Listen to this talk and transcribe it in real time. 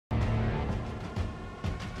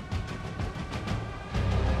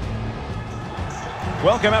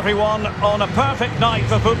Welcome everyone on a perfect night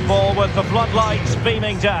for football with the floodlights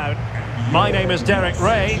beaming down. My name is Derek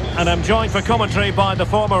Ray and I'm joined for commentary by the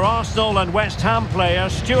former Arsenal and West Ham player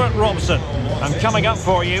Stuart Robson. And coming up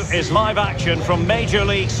for you is live action from Major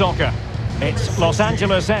League Soccer. It's Los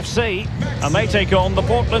Angeles FC and they take on the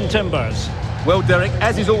Portland Timbers. Well, Derek,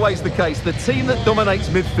 as is always the case, the team that dominates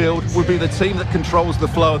midfield will be the team that controls the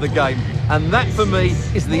flow of the game. And that, for me,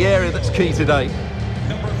 is the area that's key today.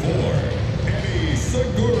 Number 4.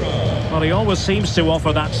 Well, he always seems to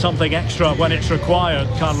offer that something extra when it's required,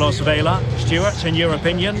 Carlos Vela. Stuart, in your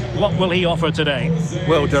opinion, what will he offer today?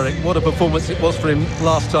 Well, Derek, what a performance it was for him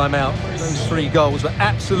last time out. Those 3 goals were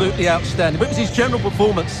absolutely outstanding. But it was his general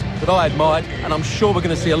performance that I admired, and I'm sure we're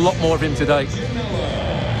going to see a lot more of him today.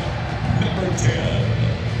 Number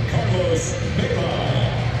 10, Carlos Vela.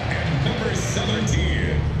 And number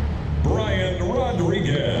 17, Brian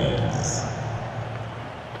Rodriguez.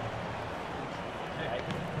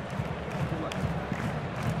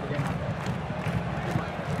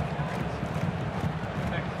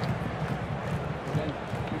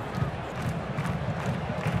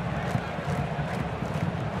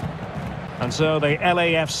 And so the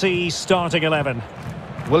LAFC starting 11.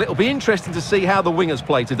 Well, it'll be interesting to see how the wingers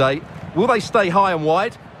play today. Will they stay high and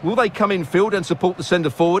wide? Will they come in field and support the centre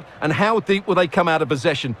forward? And how deep will they come out of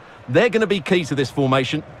possession? They're going to be key to this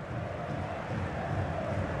formation.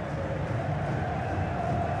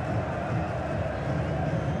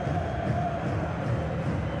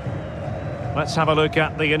 Let's have a look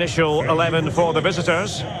at the initial 11 for the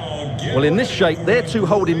visitors. Well, in this shape, their 2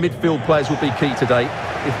 holding midfield players will be key today.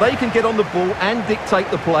 If they can get on the ball and dictate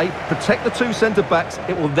the play, protect the 2 centre-backs,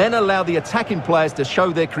 it will then allow the attacking players to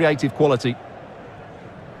show their creative quality.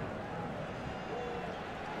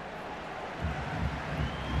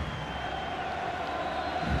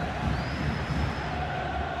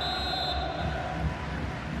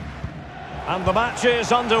 And the match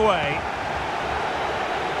is underway.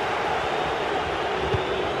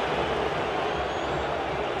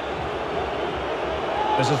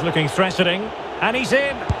 This is looking threatening, and he's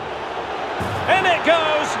in. In it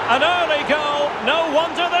goes, an early goal. No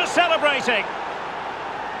wonder they're celebrating.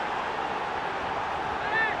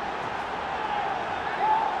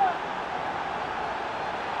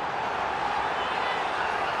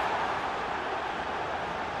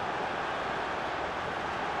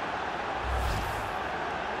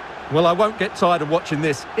 Well, I won't get tired of watching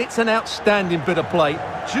this. It's an outstanding bit of play.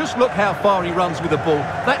 Just look how far he runs with the ball.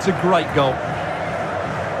 That's a great goal.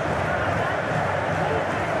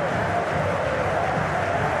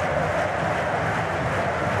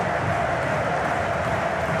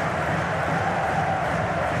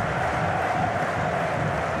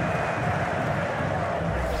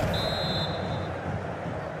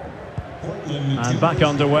 And back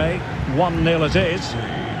underway, 1-0 it is.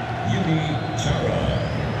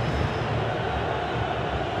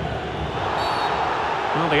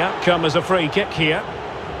 Well, the outcome is a free kick here.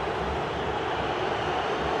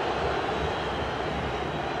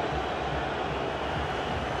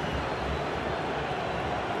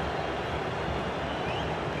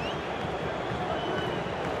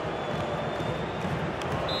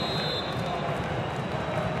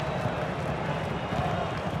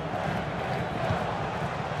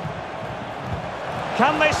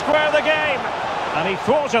 Can they square the game? And he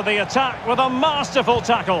thwarted the attack with a masterful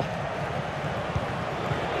tackle.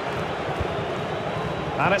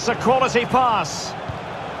 And it's a quality pass.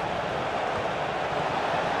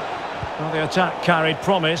 Well, the attack carried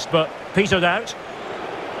promise, but petered out.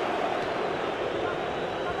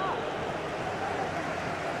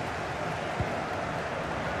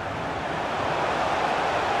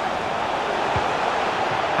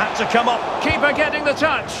 Had to come up. Keeper getting the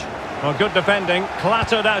touch. Well, good defending,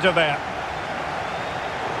 clattered out of there.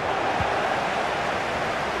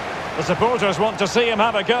 The supporters want to see him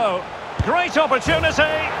have a go. Great opportunity,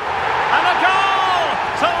 and a goal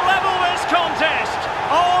to level this contest,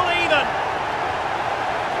 all even.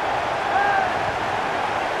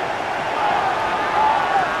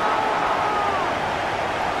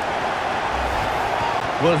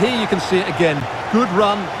 Well, here you can see it again. Good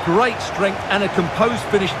run, great strength, and a composed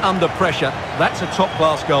finish under pressure. That's a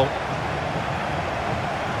top-class goal.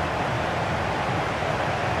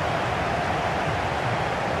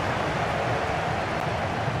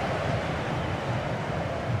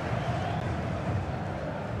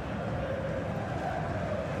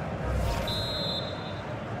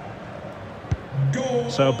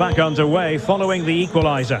 So back underway following the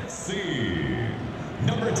equaliser.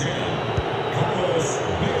 Number 10, Carlos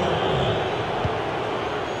Vela.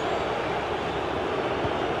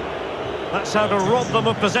 That's how to rob them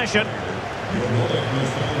of possession. Your goalie was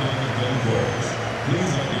fouled on the play course.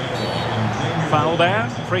 Please identify and claim your Foul there.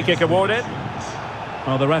 Free kick awarded.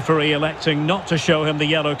 Well, the referee electing not to show him the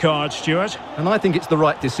yellow card, Stuart. And I think it's the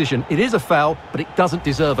right decision. It is a foul, but it doesn't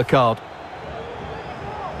deserve a card.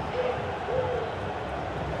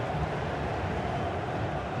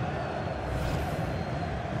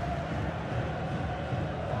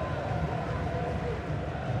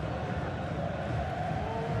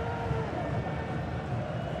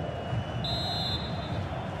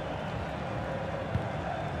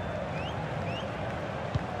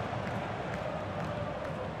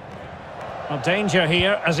 Well, danger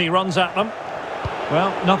here as he runs at them.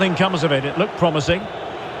 Well, nothing comes of it. It looked promising.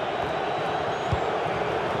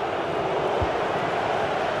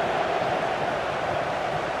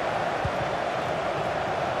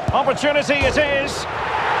 Opportunity it is.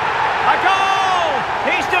 A goal!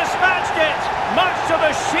 He's dispatched it, much to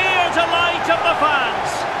the sheer delight of the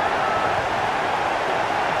fans.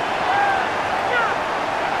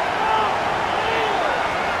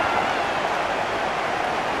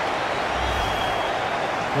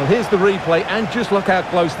 Well, here's the replay, and just look how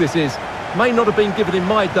close this is. May not have been given in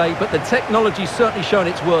my day, but the technology's certainly shown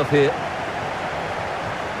its worth here.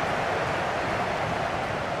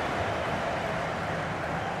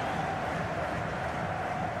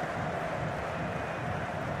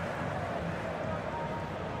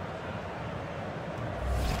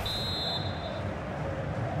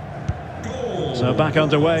 goal. So back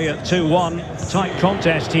underway at 2-1. Tight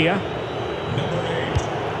contest here. Number 8,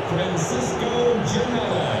 Francisco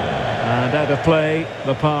Janela. And out of play,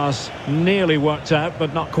 the pass nearly worked out,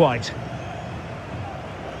 but not quite.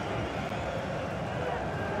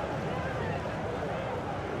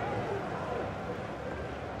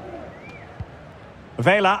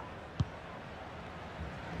 Vela.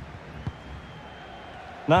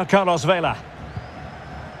 Now Carlos Vela.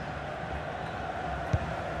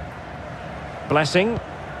 Blessing.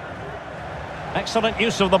 Excellent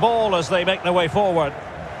use of the ball as they make their way forward.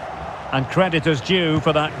 And credit is due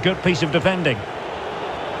for that good piece of defending.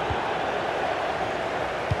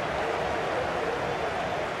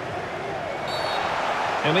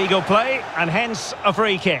 Illegal play, and hence a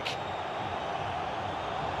free kick.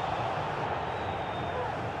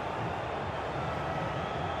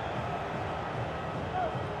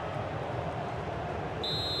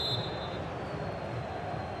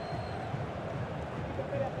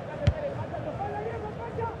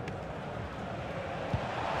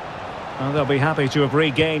 Well, they'll be happy to have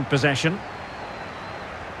regained possession.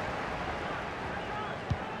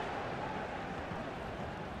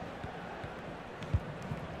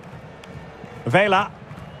 Vela.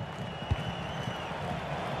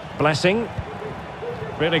 Blessing.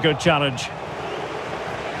 Really good challenge.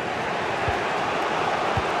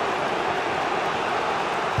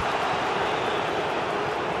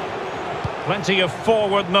 Plenty of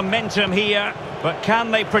forward momentum here, but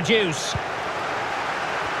can they produce?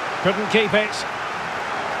 Couldn't keep it.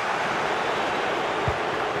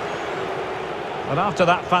 But after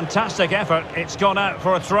that fantastic effort, it's gone out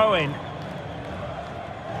for a throw-in.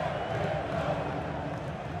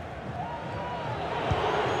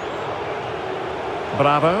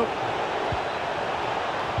 Bravo.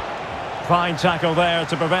 Fine tackle there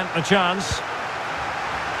to prevent the chance.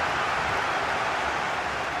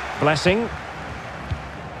 Blessing.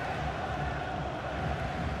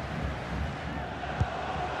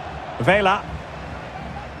 Vela.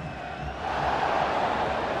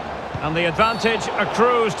 And the advantage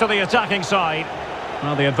accrues to the attacking side.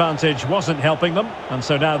 Well, the advantage wasn't helping them, and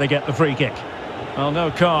so now they get the free kick. Well, no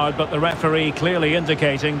card, but the referee clearly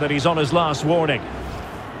indicating that he's on his last warning.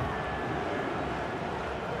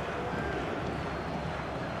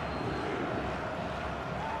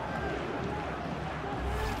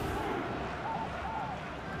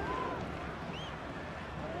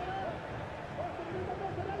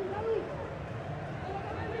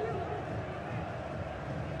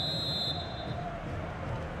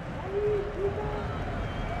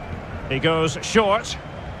 He goes short.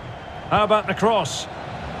 How about the cross?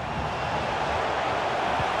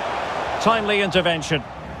 Timely intervention.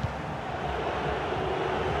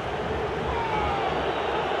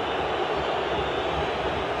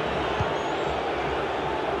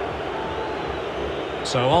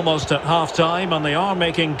 So almost at half-time, and they are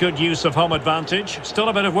making good use of home advantage. Still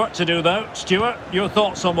a bit of work to do, though. Stuart, your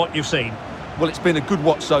thoughts on what you've seen? Well, it's been a good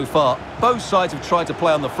watch so far. Both sides have tried to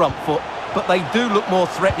play on the front foot, but they do look more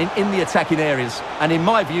threatening in the attacking areas. And in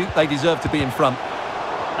my view, they deserve to be in front.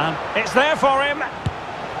 And it's there for him.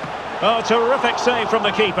 Oh, terrific save from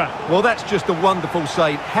the keeper. Well, that's just a wonderful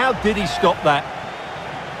save. How did he stop that?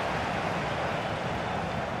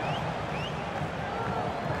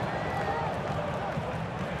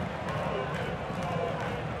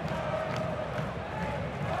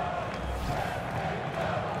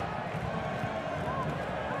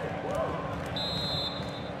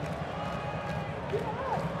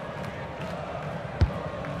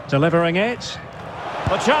 Delivering it.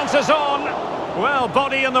 The chance is on. Well,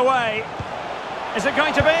 body in the way. Is it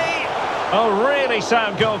going to be? Oh, really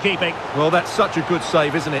sound goalkeeping. Well, that's such a good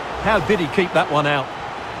save, isn't it? How did he keep that one out?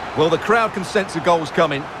 Well, the crowd can sense the goal's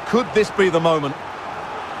coming. Could this be the moment?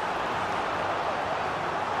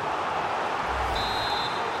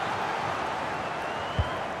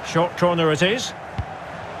 Short corner it is.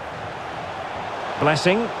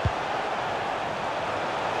 Blessing.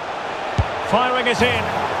 Firing it in.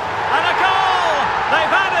 And a goal!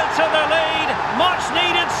 They've added to the lead. Much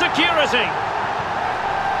needed security.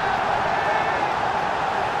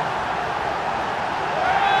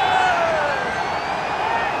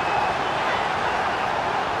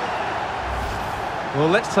 Well,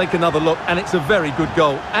 let's take another look, and it's a very good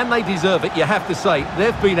goal. And they deserve it, you have to say.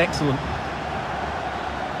 They've been excellent.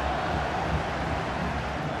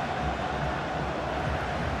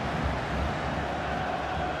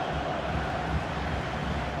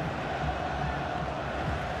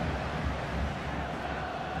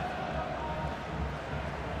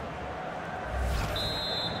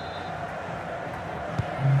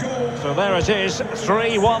 So there it is,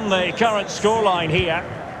 3-1 the current scoreline here.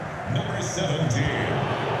 Number 17,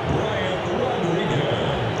 Brian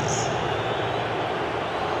Rodriguez.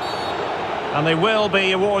 And they will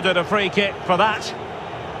be awarded a free kick for that.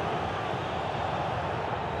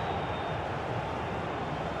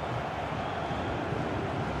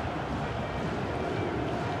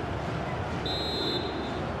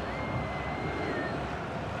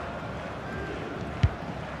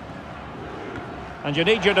 And you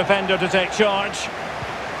need your defender to take charge.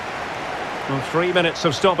 Well, 3 minutes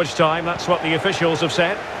of stoppage time, that's what the officials have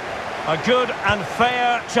said. A good and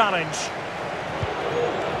fair challenge.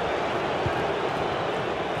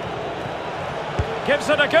 Gives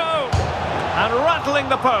it a go. And rattling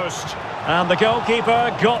the post. And the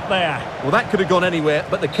goalkeeper got there. Well, that could have gone anywhere,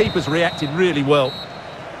 but the keeper's reacted really well.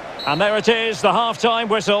 And there it is, the half-time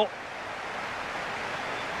whistle.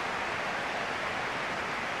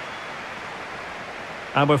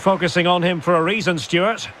 And we're focusing on him for a reason,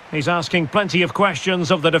 Stuart. He's asking plenty of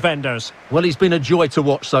questions of the defenders. Well, he's been a joy to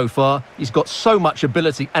watch so far. He's got so much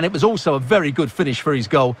ability, and it was also a very good finish for his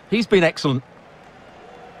goal. He's been excellent.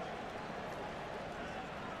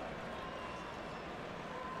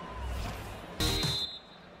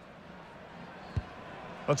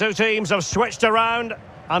 The two teams have switched around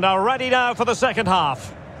and are ready now for the second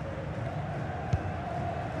half.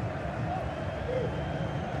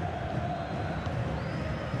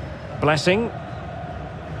 Blessing.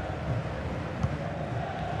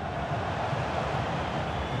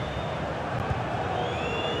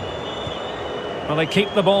 Well, they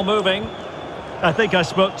keep the ball moving. I think I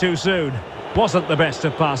spoke too soon. Wasn't the best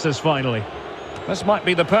of passes finally. This might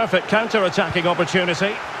be the perfect counter-attacking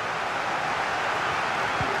opportunity.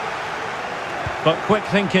 But quick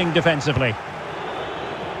thinking defensively.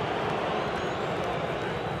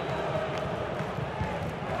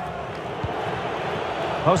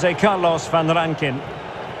 Jose Carlos van Rankin.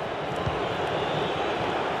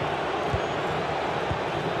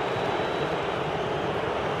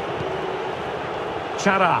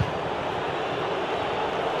 Chara.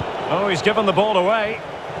 Oh, he's given the ball away.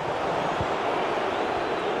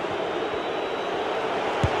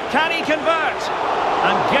 Can he convert?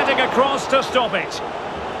 And getting across to stop it.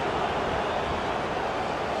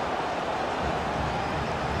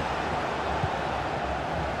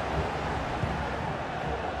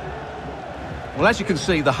 Well, as you can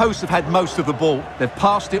see, the hosts have had most of the ball. They've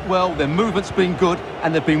passed it well, their movement's been good,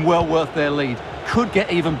 and they've been well worth their lead. Could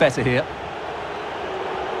get even better here.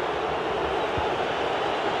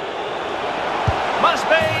 Must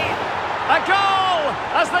be a goal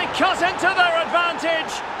as they cut into their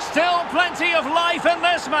advantage. Still plenty of life in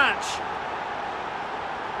this match.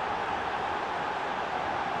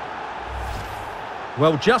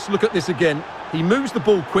 Well, just look at this again. He moves the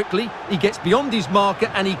ball quickly, he gets beyond his marker,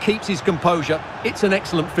 and he keeps his composure. It's an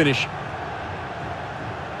excellent finish.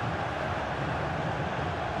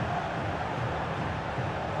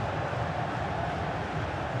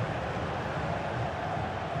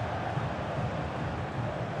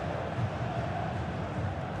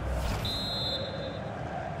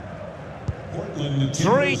 Portland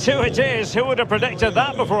 3-2 it is. Who would have predicted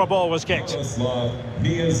that before a ball was kicked?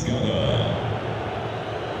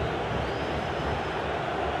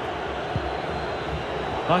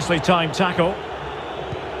 Nicely timed tackle.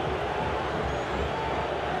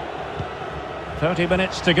 30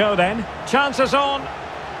 minutes to go then. Chances on.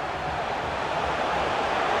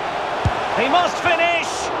 He must finish.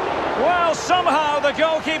 Well, somehow the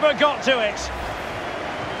goalkeeper got to it.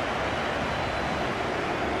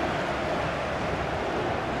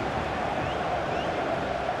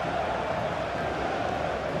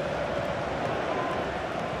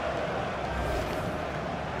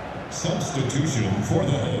 Substitution for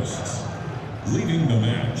the hosts. Leading the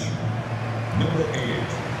match, number 8,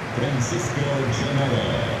 Francisco Genoa.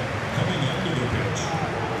 Coming onto the pitch,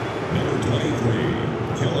 number 23,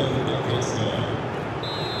 Kellen Acosta.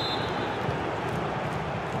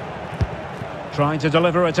 Trying to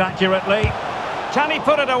deliver it accurately. Can he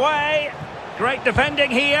put it away? Great defending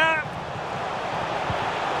here.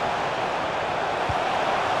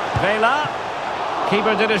 Vela.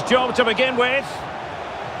 Keeper did his job to begin with.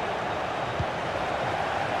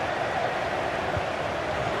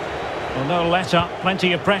 Well, no let up,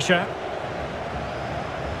 plenty of pressure.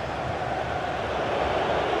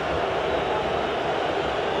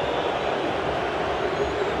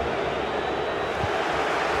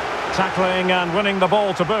 Tackling and winning the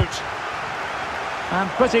ball to boot. And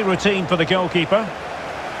pretty routine for the goalkeeper.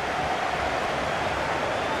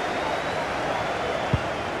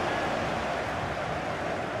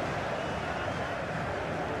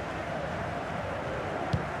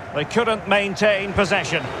 They couldn't maintain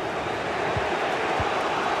possession.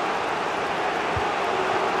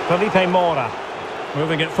 Felipe Mora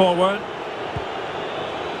moving it forward.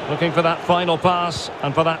 Looking for that final pass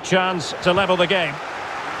and for that chance to level the game.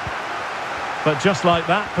 But just like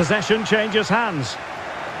that, possession changes hands.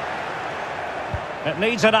 It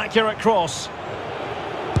needs an accurate cross.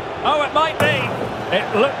 Oh, it might be.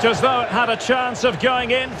 It looked as though it had a chance of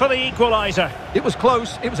going in for the equaliser. It was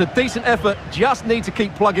close, it was a decent effort, just need to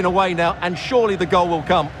keep plugging away now, and surely the goal will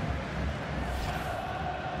come.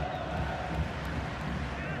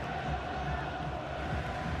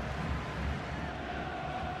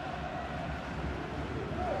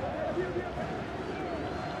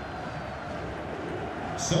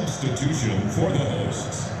 Substitution for the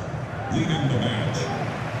hosts. Leading the match,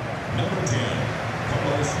 number 10,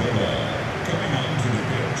 Carlos Vela. Coming onto the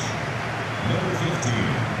pitch, number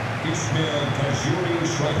 15, Ismail Tajuri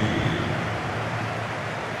Shradi.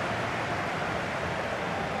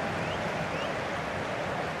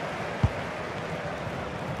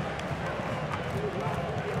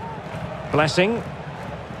 Blessing.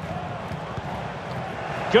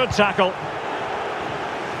 Good tackle.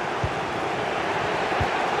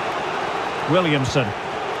 Williamson.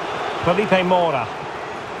 Felipe Mora.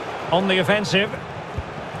 On the offensive.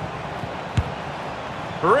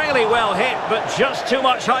 Really well hit, but just too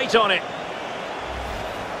much height on it.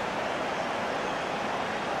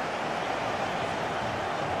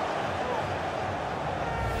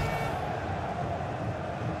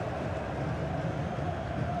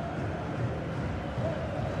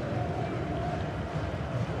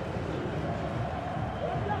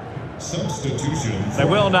 Substitution. They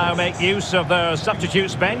will now make use of their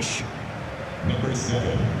substitutes bench. Number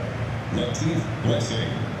 7, Latif Blessing.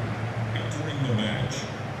 Entering the match,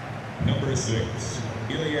 number 6,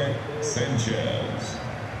 Iliad Sanchez.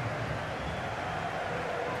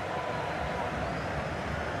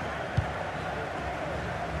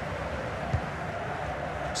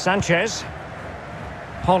 Sanchez.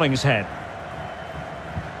 Hollingshead.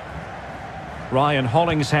 Ryan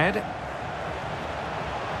Hollingshead.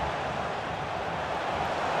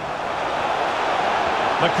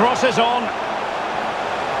 The cross is on.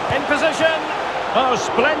 In position. Oh,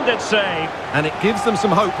 splendid save. And it gives them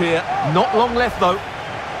some hope here. Not long left, though.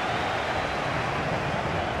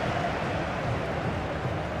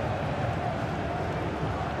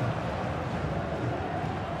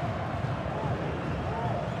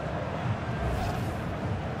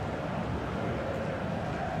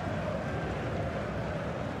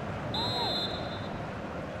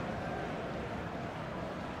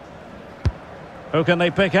 Who can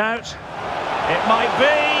they pick out? It might be.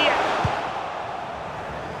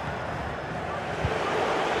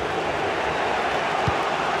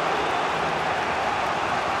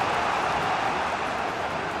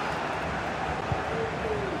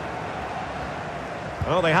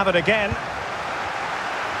 Oh, they have it again.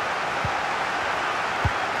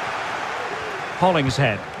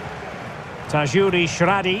 Hollingshead. Tajuri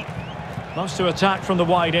Shradi loves to attack from the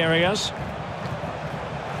wide areas.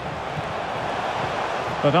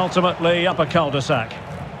 But ultimately up a cul-de-sac.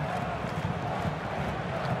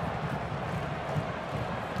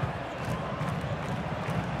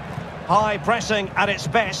 High pressing at its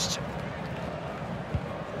best.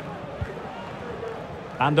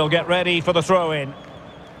 And they'll get ready for the throw-in.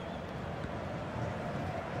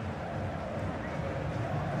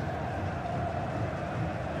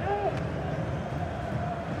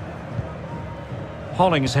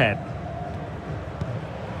 Hollingshead.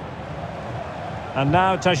 And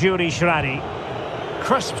now Tajuri Shradi.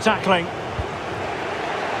 Crisp tackling.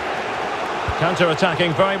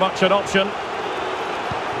 Counter-attacking, very much an option.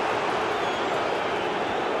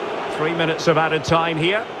 3 minutes of added time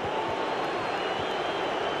here.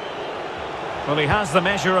 Well, he has the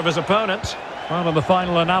measure of his opponent. Well, in the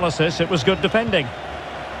final analysis, it was good defending.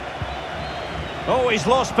 Oh, he's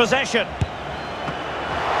lost possession.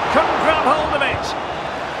 Couldn't grab hold of it.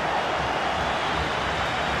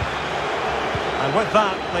 And with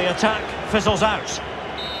that, the attack fizzles out.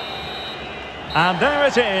 And there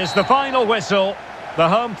it is, the final whistle. The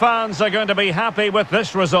home fans are going to be happy with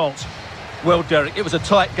this result. Well, Derek, it was a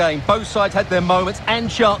tight game. Both sides had their moments and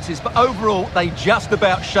chances, but overall, they just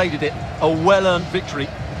about shaded it. A well-earned victory.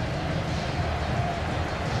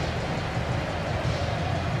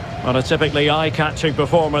 Well, a typically eye-catching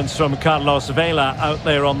performance from Carlos Vela out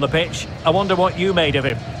there on the pitch. I wonder what you made of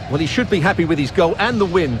him. Well, he should be happy with his goal and the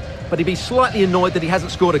win, but he'd be slightly annoyed that he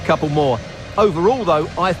hasn't scored a couple more. Overall, though,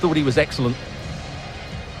 I thought he was excellent.